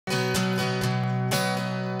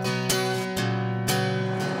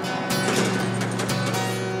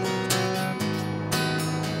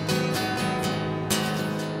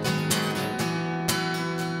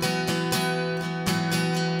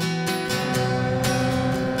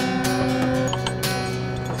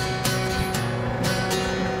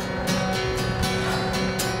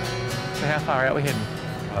far out we heading?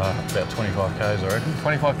 About 25 k's, I reckon.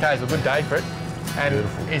 25 k's, a good day for it. And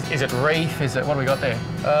is it reef? Is it, what do we got there?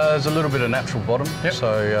 There's a little bit of natural bottom, yep.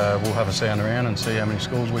 So we'll have a sound around and see how many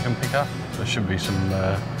schools we can pick up. There should be some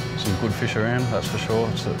good fish around, that's for sure.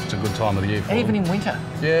 It's a good time of the year for Even them. in winter?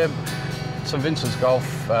 Yeah, St Vincent's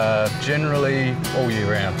Gulf, generally all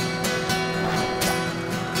year round.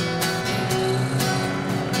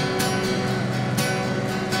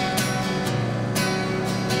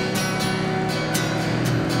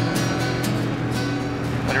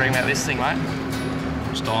 What do you reckon about this thing, mate?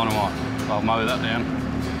 It's dynamite. I'll mow that down.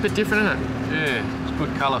 Bit different, isn't it? Yeah, it's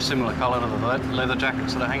good colour, similar colour to the leather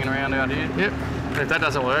jackets that are hanging around out here. Yep. And if that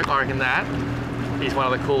doesn't work, I reckon that is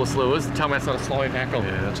one of the coolest lures. Tell me that's not a slimy mackerel.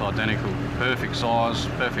 Yeah, that's identical. Perfect size,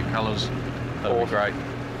 perfect colours. That'll be great.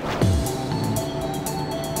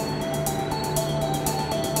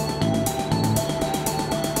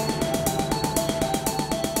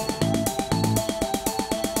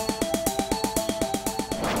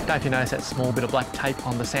 Don't know if you notice that small bit of black tape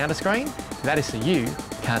on the sounder screen? That is so you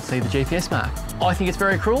can't see the GPS mark. I think it's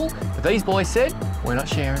very cruel, but these boys said, we're not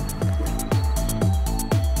sharing.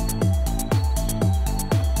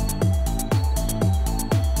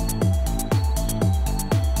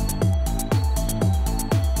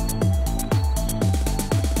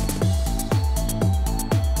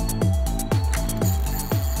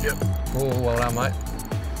 Yep. Oh, well done, mate.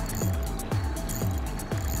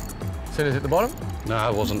 As soon as hit the bottom? No,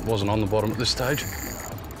 it wasn't on the bottom at this stage.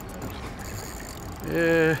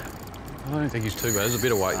 Yeah, I don't think he's too bad. There's a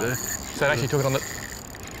bit of weight there. So it actually took it on the...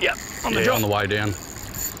 Yep, on the drop. On the way down.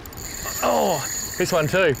 Oh, this one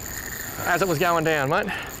too. As it was going down, mate.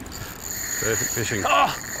 Perfect fishing.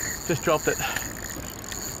 Oh, just dropped it.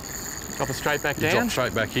 Drop it straight back down. Drop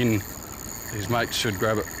straight back in. His mates should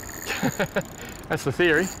grab it. That's the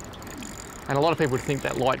theory. And a lot of people would think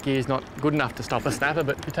that light gear is not good enough to stop a snapper,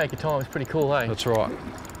 but if you take your time, it's pretty cool, eh? That's right.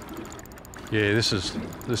 Yeah, this is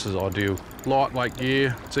ideal. Lightweight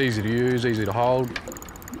gear, it's easy to use, easy to hold.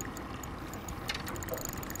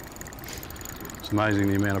 It's amazing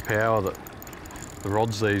the amount of power that the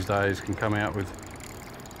rods these days can come out with.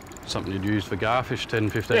 Something you'd use for garfish 10,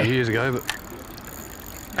 15 years ago,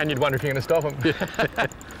 but... And you'd wonder if you're going to stop them.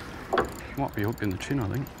 Might be hooked in the chin, I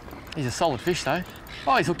think. He's a solid fish, though.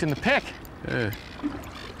 Oh, he's hooked in the peck. Yeah.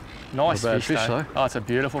 Nice Not a bad fish, though. Oh, it's a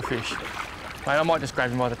beautiful fish. Mate, I might just grab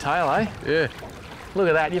him by the tail, eh? Yeah. Look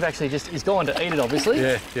at that, you've actually just, he's gone to eat it, obviously.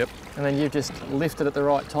 Yeah, yep. And then you've just lifted at the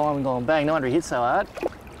right time and gone bang. No wonder he hit so hard.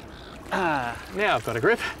 Ah, now I've got a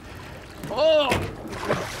grip. Oh!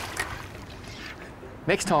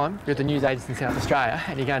 Next time you're at the newsagents in South Australia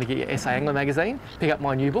and you're going to get your SA Angler magazine, pick up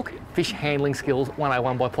my new book, Fish Handling Skills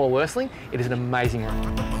 101 by Paul Worsling. It is an amazing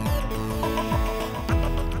read.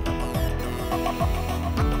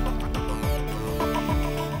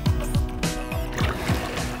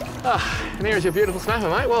 Ah, and there's your beautiful snapper,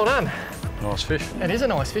 mate. Well done. Nice fish. It is a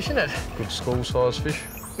nice fish, isn't it? Good school-size fish.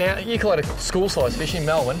 Now, you call it a school-size fish in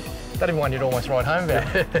Melbourne. That'd be one you'd almost ride home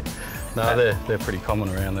about. No, they're pretty common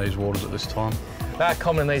around these waters at this time. They're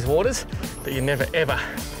common in these waters, but you never, ever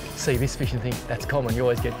see this fish and think that's common. You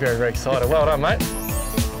always get very, very excited. Well done, mate.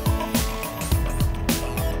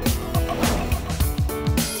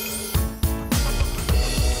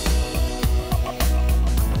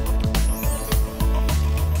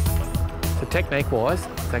 Technique-wise,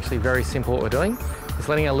 it's actually very simple what we're doing. It's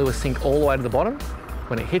letting our lure sink all the way to the bottom.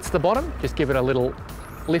 When it hits the bottom, just give it a little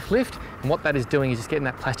lift. And what that is doing is just getting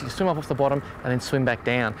that plastic to swim up off the bottom and then swim back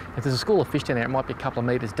down. If there's a school of fish down there, it might be a couple of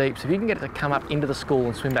metres deep. So if you can get it to come up into the school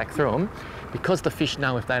and swim back through them, because the fish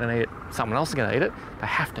know if they don't eat it, someone else is going to eat it, they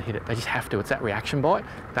have to hit it. They just have to. It's that reaction bite.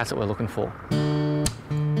 That's what we're looking for.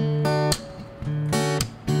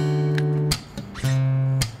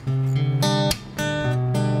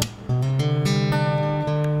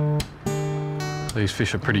 These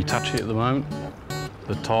fish are pretty touchy at the moment.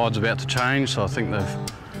 The tide's about to change, so I think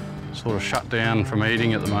they've sort of shut down from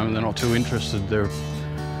eating at the moment. They're not too interested. There are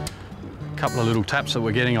a couple of little taps that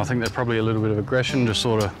we're getting. I think they're probably a little bit of aggression, just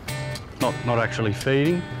sort of not actually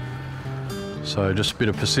feeding. So just a bit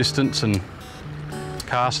of persistence and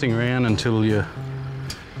casting around until you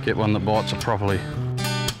get one that bites it properly.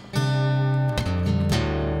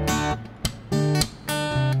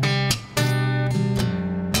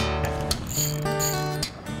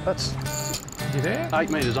 That's You there? 8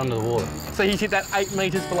 metres under the water. So he's hit that 8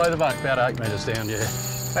 metres below the boat. About 8 metres down, yeah.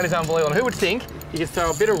 That is unbelievable. And who would think you could throw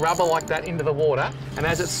a bit of rubber like that into the water, and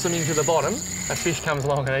as it's swimming to the bottom, a fish comes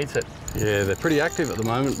along and eats it? Yeah, they're pretty active at the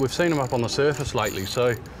moment. We've seen them up on the surface lately,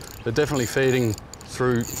 so they're definitely feeding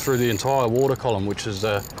through the entire water column, which is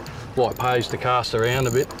why it pays to cast around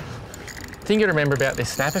a bit. thing you remember about this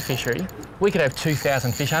snapper fishery, we could have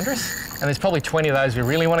 2,000 fish under us, and there's probably 20 of those we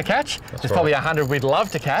really want to catch. There's probably 100 we'd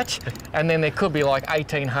love to catch, and then there could be like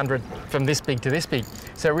 1,800 from this big to this big.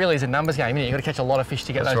 So it really is a numbers game, isn't it? You've got to catch a lot of fish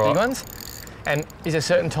to get those big ones. And is there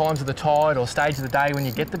certain times of the tide or stage of the day when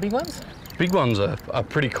you get the big ones? Big ones are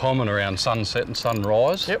pretty common around sunset and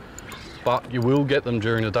sunrise. Yep. But you will get them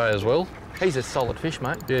during the day as well. He's a solid fish,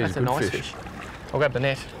 mate. Yeah, that's a nice fish. I'll grab the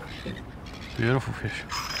net. Beautiful fish.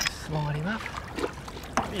 Slide him up.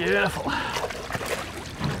 Beautiful.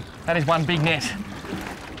 That is one big net.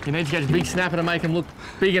 You need to get a big snapper to make them look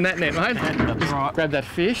big in that net, mate. That's right. Grab that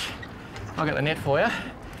fish. I'll get the net for you.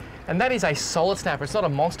 And that is a solid snapper. It's not a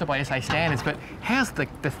monster by SA standards, but how's the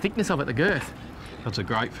thickness of it, the girth? That's a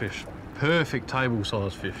great fish. Perfect table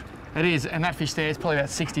size fish. It is, and that fish there is probably about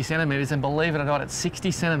 60 centimetres, and believe it or not, at 60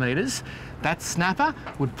 centimetres, that snapper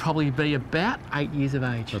would probably be about 8 years of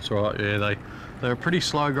age. That's right, yeah, they're a pretty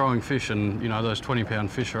slow growing fish, and you know, those 20-pound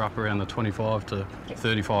fish are up around the 25 to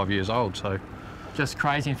 35 years old, so. Just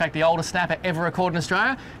crazy. In fact, the oldest snapper ever recorded in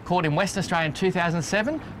Australia, caught in Western Australia in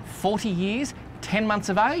 2007, 40 years, 10 months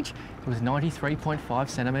of age, it was 93.5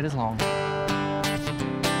 centimetres long.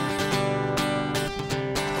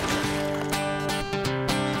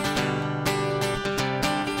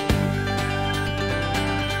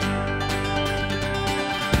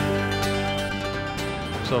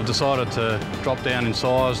 So I've decided to drop down in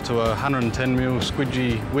size to a 110mm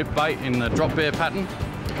squidgy whip bait in the drop bear pattern.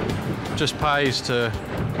 Just pays to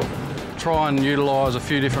try and utilise a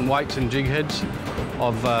few different weights and jig heads.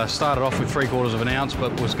 I've started off with 3/4 of an ounce,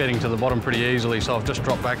 but was getting to the bottom pretty easily, so I've just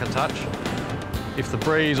dropped back a touch. If the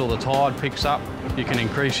breeze or the tide picks up, you can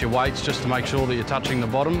increase your weights just to make sure that you're touching the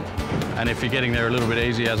bottom. And if you're getting there a little bit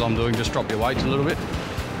easy, as I'm doing, just drop your weights a little bit.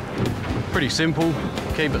 Pretty simple,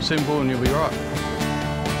 keep it simple and you'll be right.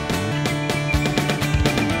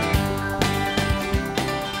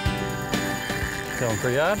 Going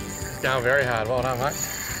pretty hard? Going very hard, well done, mate.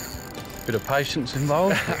 Bit of patience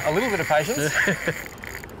involved. A little bit of patience.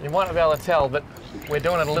 You might not be able to tell, but we're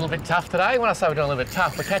doing it a little bit tough today. When I say we're doing a little bit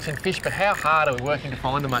tough, we're catching fish, but how hard are we working to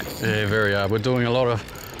find them, mate? Yeah, very hard. We're doing a lot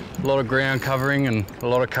of ground covering and a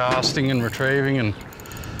lot of casting and retrieving, and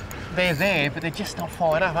they're there, but they're just not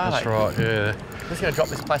fired up, are they? That's right, yeah. I'm just going to drop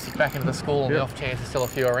this plastic back into the school on the off chance there's still a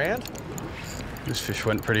few around. This fish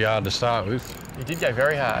went pretty hard to start with. You did go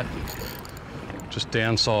very hard. Just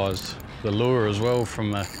downsized the lure as well from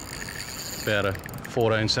about a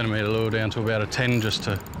 14 centimetre lure down to about a 10 just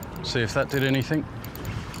to see if that did anything.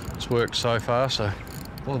 It's worked so far, so.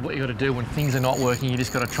 Well, what you got to do when things are not working, you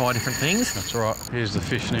just got to try different things. That's right. Here's the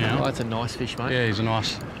fish now. Oh, that's a nice fish, mate. Yeah, he's a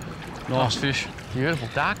nice fish. Beautiful,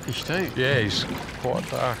 dark fish too. Yeah, he's quite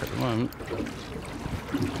dark at the moment.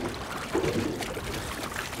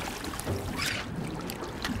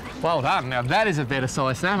 Well done. Now that is a better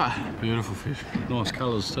size snapper. Beautiful fish. Nice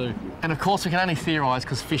colours too. And of course we can only theorise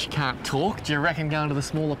because fish can't talk. Do you reckon going to the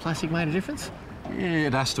smaller plastic made a difference? Yeah,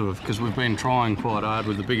 it has to have, because we've been trying quite hard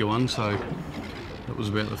with the bigger one, so it was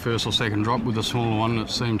about the first or second drop with the smaller one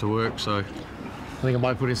that seemed to work, so. I think I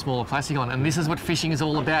might put in smaller plastic on, and this is what fishing is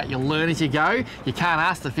all about. You learn as you go. You can't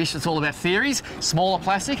ask the fish, it's all about theories. Smaller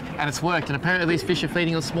plastic, and it's worked. And apparently these fish are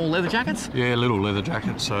feeding on small leather jackets? Yeah, little leather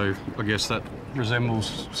jackets, so I guess that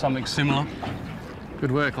resembles something similar.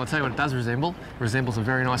 Good work. I'll tell you what it does resemble. It resembles a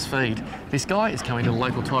very nice feed. This guy is coming to a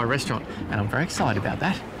local Thai restaurant, and I'm very excited about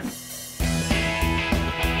that.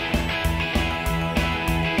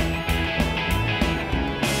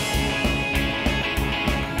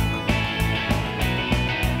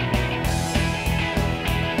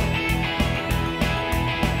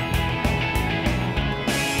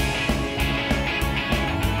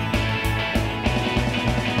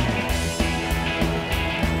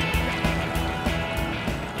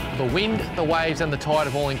 The wind, the waves and the tide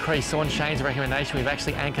have all increased, so on Shane's recommendation we've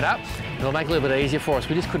actually anchored up. It'll make it a little bit easier for us.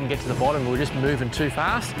 We just couldn't get to the bottom, we were just moving too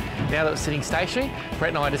fast. Now that it's sitting stationary, Brett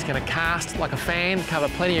and I are just going to cast like a fan, cover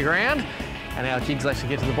plenty of ground, and our jigs will actually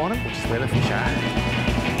get to the bottom, which is where the fish are.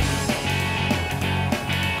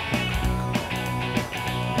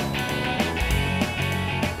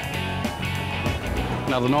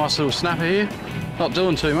 Another nice little snapper here. Not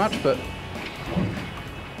doing too much, but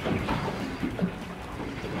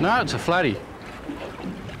no, it's a flatty.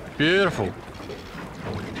 Beautiful.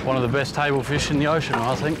 One of the best table fish in the ocean,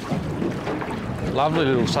 I think. Lovely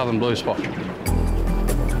little southern blue spot.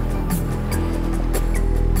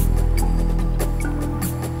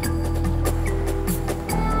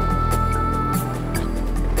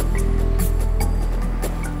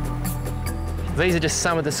 These are just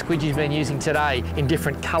some of the squid you've been using today in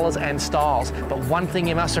different colours and styles. But one thing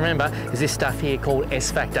you must remember is this stuff here called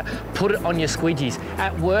S-Factor. Put it on your squidgies.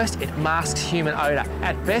 At worst, it masks human odour.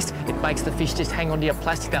 At best, it makes the fish just hang onto your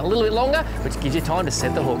plastic that little bit longer, which gives you time to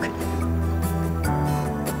set the hook.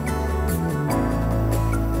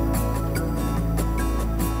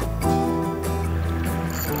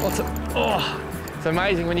 It's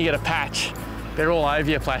amazing when you get a patch. They're all over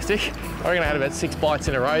your plastic. I reckon I had about 6 bites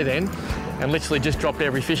in a row then, and literally just dropped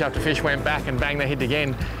every fish after fish went back and bang, they hit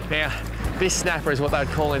again. Now, this snapper is what they'd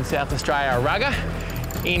call in South Australia a rugger.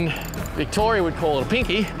 In Victoria, we'd call it a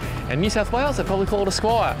pinky, and New South Wales, they'd probably call it a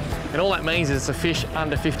squire. And all that means is it's a fish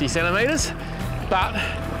under 50 centimetres. But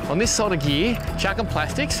on this sort of gear, chucking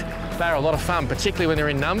plastics, they're a lot of fun, particularly when they're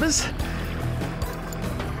in numbers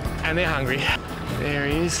and they're hungry. There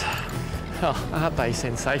he is. Oh, aren't they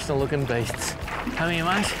sensational looking beasts? Come here,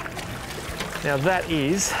 mate. Now that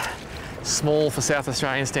is small for South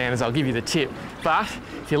Australian standards, I'll give you the tip. But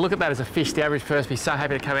if you look at that as a fish, the average person would be so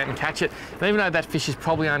happy to come out and catch it. And even though that fish is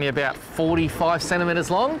probably only about 45 centimetres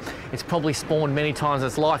long, it's probably spawned many times in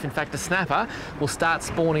its life. In fact, a snapper will start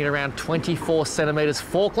spawning at around 24 centimetres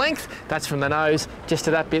fork length. That's from the nose just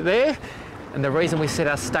to that bit there. And the reason we set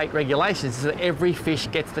our state regulations is that every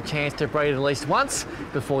fish gets the chance to breed at least once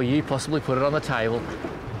before you possibly put it on the table.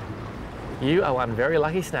 You are one very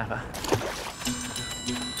lucky snapper.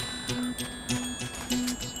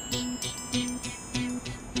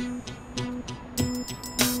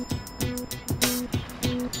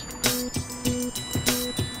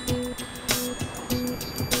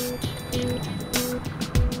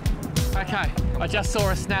 Okay, I just saw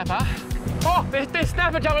a snapper. Oh, there's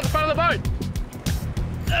snapper jumping at the front of the boat.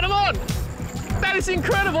 Let him on. That is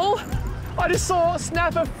incredible. I just saw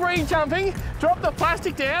snapper free jumping, drop the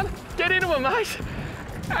plastic down, get into him, mate.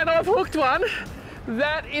 And I've hooked one.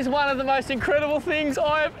 That is one of the most incredible things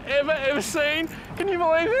I have ever seen. Can you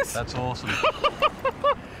believe this? That's awesome.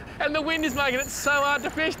 And the wind is making it so hard to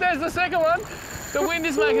fish. There's the second one. The wind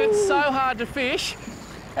is making it so hard to fish.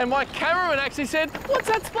 And my cameraman actually said, "What's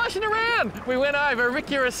that splashing around?" We went over, Rick,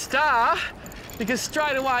 you're a star, because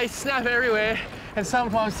straight away, snap everywhere. And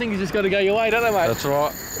sometimes things just got to go your way, don't they, mate? That's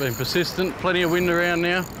right. Been persistent, plenty of wind around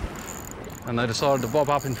now, and they decided to bob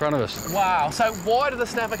up in front of us. Wow. So why did the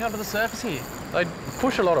snapper come to the surface here? They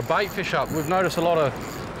push a lot of bait fish up. We've noticed a lot of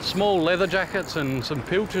small leather jackets and some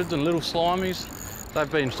pilchards and little slimies.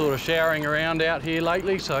 They've been sort of showering around out here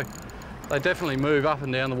lately, so they definitely move up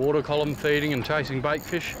and down the water column feeding and chasing bait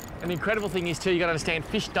fish. And the incredible thing is too, you got to understand,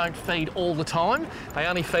 fish don't feed all the time. They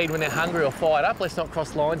only feed when they're hungry or fired up. Let's not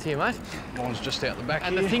cross lines here, mate. One's just out the back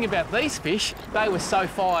And here. the thing about these fish, they were so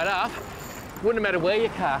fired up, wouldn't matter where you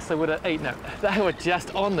cast, they would have eaten it. They were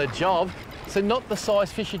just on the job. So not the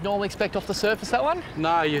size fish you'd normally expect off the surface, that one?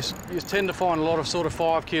 No, you tend to find a lot of sort of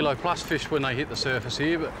 5 kilo plus fish when they hit the surface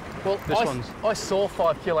here, but well, I saw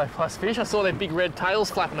 5 kilo plus fish. I saw their big red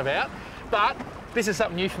tails flapping about, but this is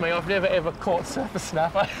something new for me. I've never ever caught surface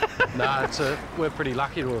snapper. No, we're pretty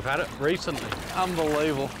lucky to have had it recently.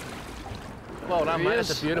 Unbelievable. Well done, mate. Yes.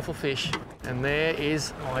 It's a beautiful fish. And there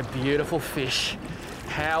is my beautiful fish.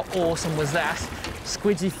 How awesome was that?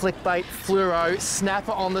 Squidgy flick bait, fluoro,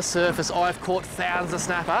 snapper on the surface. I've caught thousands of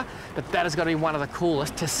snapper, but that has got to be one of the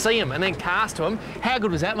coolest. To see them and then cast to them, how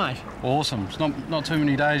good was that, mate? Awesome. It's not too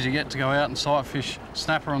many days you get to go out and sight fish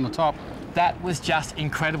snapper on the top. That was just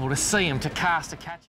incredible to see them, to cast, to catch.